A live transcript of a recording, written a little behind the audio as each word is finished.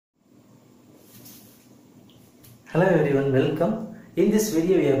Hello everyone, welcome. In this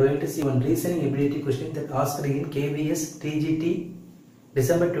video we are going to see one reasoning ability question that asked in KBS TGT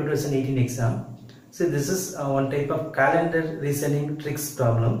December 2018 exam. So this is one type of calendar reasoning tricks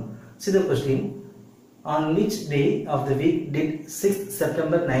problem. See the question. On which day of the week did 6th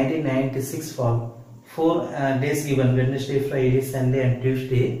September 1996 fall? 4 days given: Wednesday, Friday, Sunday and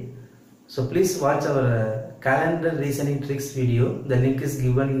Tuesday. So please watch our calendar reasoning tricks video. The link is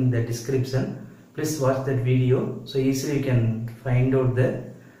given in the description. Please watch that video so easily you can find out the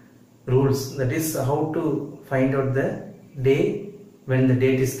rules, that is how to find out the day when the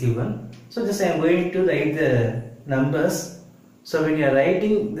date is given. So just I am going to write the numbers. So when you are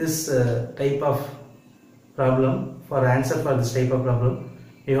writing this type of problem, for answer for this type of problem,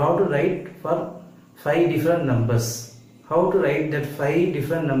 you have to write for 5 different numbers. How to write that 5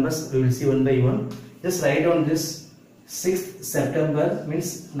 different numbers we will see one by one. Just write on this 6th September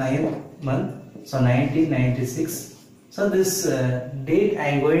means 9th month. So 1996. So this date I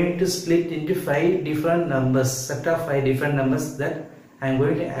am going to split into 5 different numbers, set of 5 different numbers that I am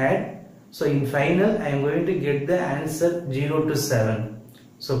going to add. So in final I am going to get the answer 0 to 7.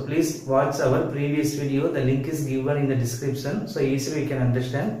 So please watch our previous video. The link is given in the description so easily you can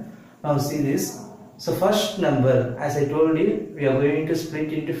understand. Now see this. So first number, as I told you, we are going to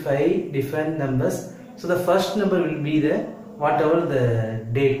split into 5 different numbers. So the first number will be the whatever the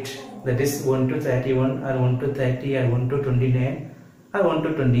date, that is 1 to 31 or 1 to 30 or 1 to 29 or 1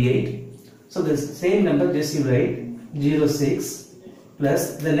 to 28. So the same number just you write 06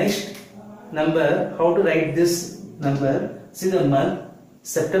 plus the next number. How to write this number? See the month,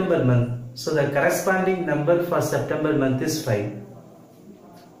 September month. So the corresponding number for September month is 5.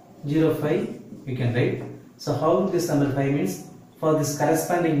 05 you can write. So how this number 5 means for this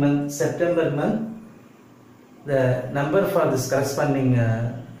corresponding month, September month, the number for this corresponding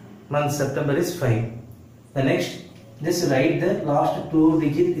month September is 5. The next, just write the last 2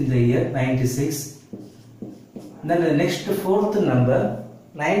 digits in the year 96. Then the next 4th number,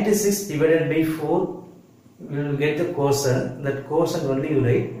 96 divided by 4, you will get the quotient. That quotient only you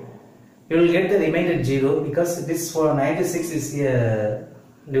write. You will get the remainder 0 because this for 96 is a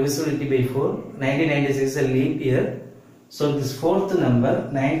divisibility by 4. 1996 is a leap year. So this 4th number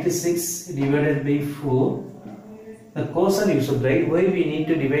 96 divided by 4. The quotient you should write. Why we need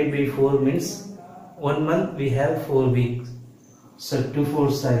to divide by 4 means 1 month we have 4 weeks. So 2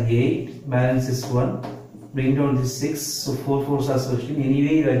 4s are 8, balance is 1. Bring down this 6. So 4 4s are 16.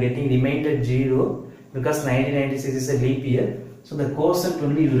 Anyway you are getting remainder 0 because 1996 is a leap year. So the quotient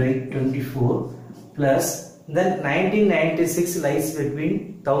only you write 24 plus then 1996 lies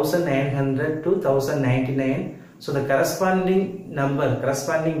between 1900 to 1099. So the corresponding number,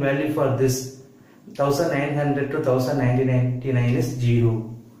 corresponding value for this 1900 to 1999 is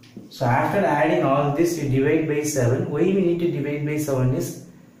 0. So after adding all this we divide by 7. Why we need to divide by 7 is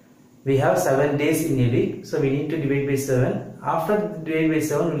we have 7 days in a week. So we need to divide by 7. After divide by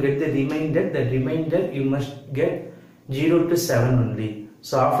 7 we will get the remainder. The remainder you must get 0 to 7 only.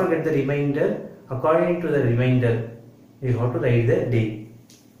 So after get the remainder, according to the remainder you have to write the day.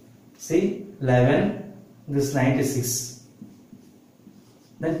 See 11, this 96,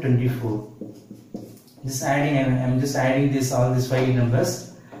 then 24. Just adding, I am just adding this all these 5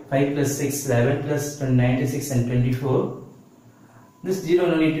 numbers. 5 plus 6, 11 plus 96 and 24. This 0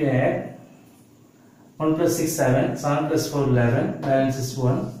 no need to add. 1 plus 6, 7. 7 plus 4, 11. Balance is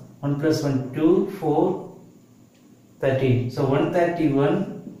 1. 1 plus 1, 2, 4, 13. So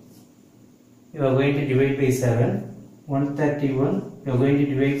 131 you are going to divide by 7. 131 you are going to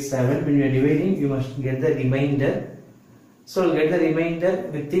divide 7. When you are dividing you must get the remainder. So you will get the remainder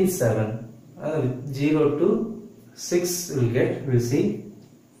within 7. 0 to 6 will get, we will see.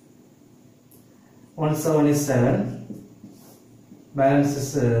 1 7 is 7. Balance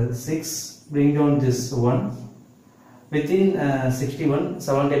is 6. Bring down this 1. Within 61,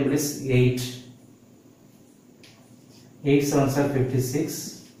 7 table is 8. 8 7s are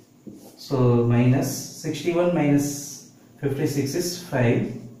 56. So minus 61 minus 56 is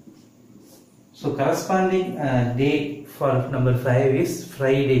 5. So corresponding day for number 5 is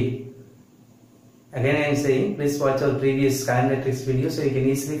Friday. Again I am saying, please watch our previous calendar tricks video so you can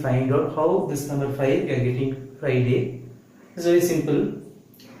easily find out how this number 5 you are getting Friday. It's very simple.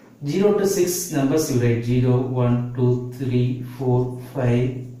 0 to 6 numbers you write 0, 1, 2, 3, 4,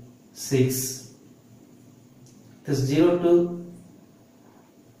 5, 6. This 0 to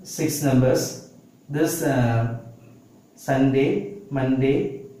 6 numbers. This Sunday,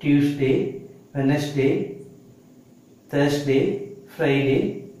 Monday, Tuesday, Wednesday, Thursday,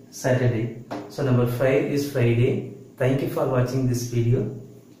 Friday, Saturday. So number 5 is Friday. Thank you for watching this video.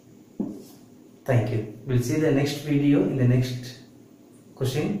 Thank you. We'll see the next video in the next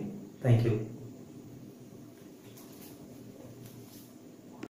question. Thank you.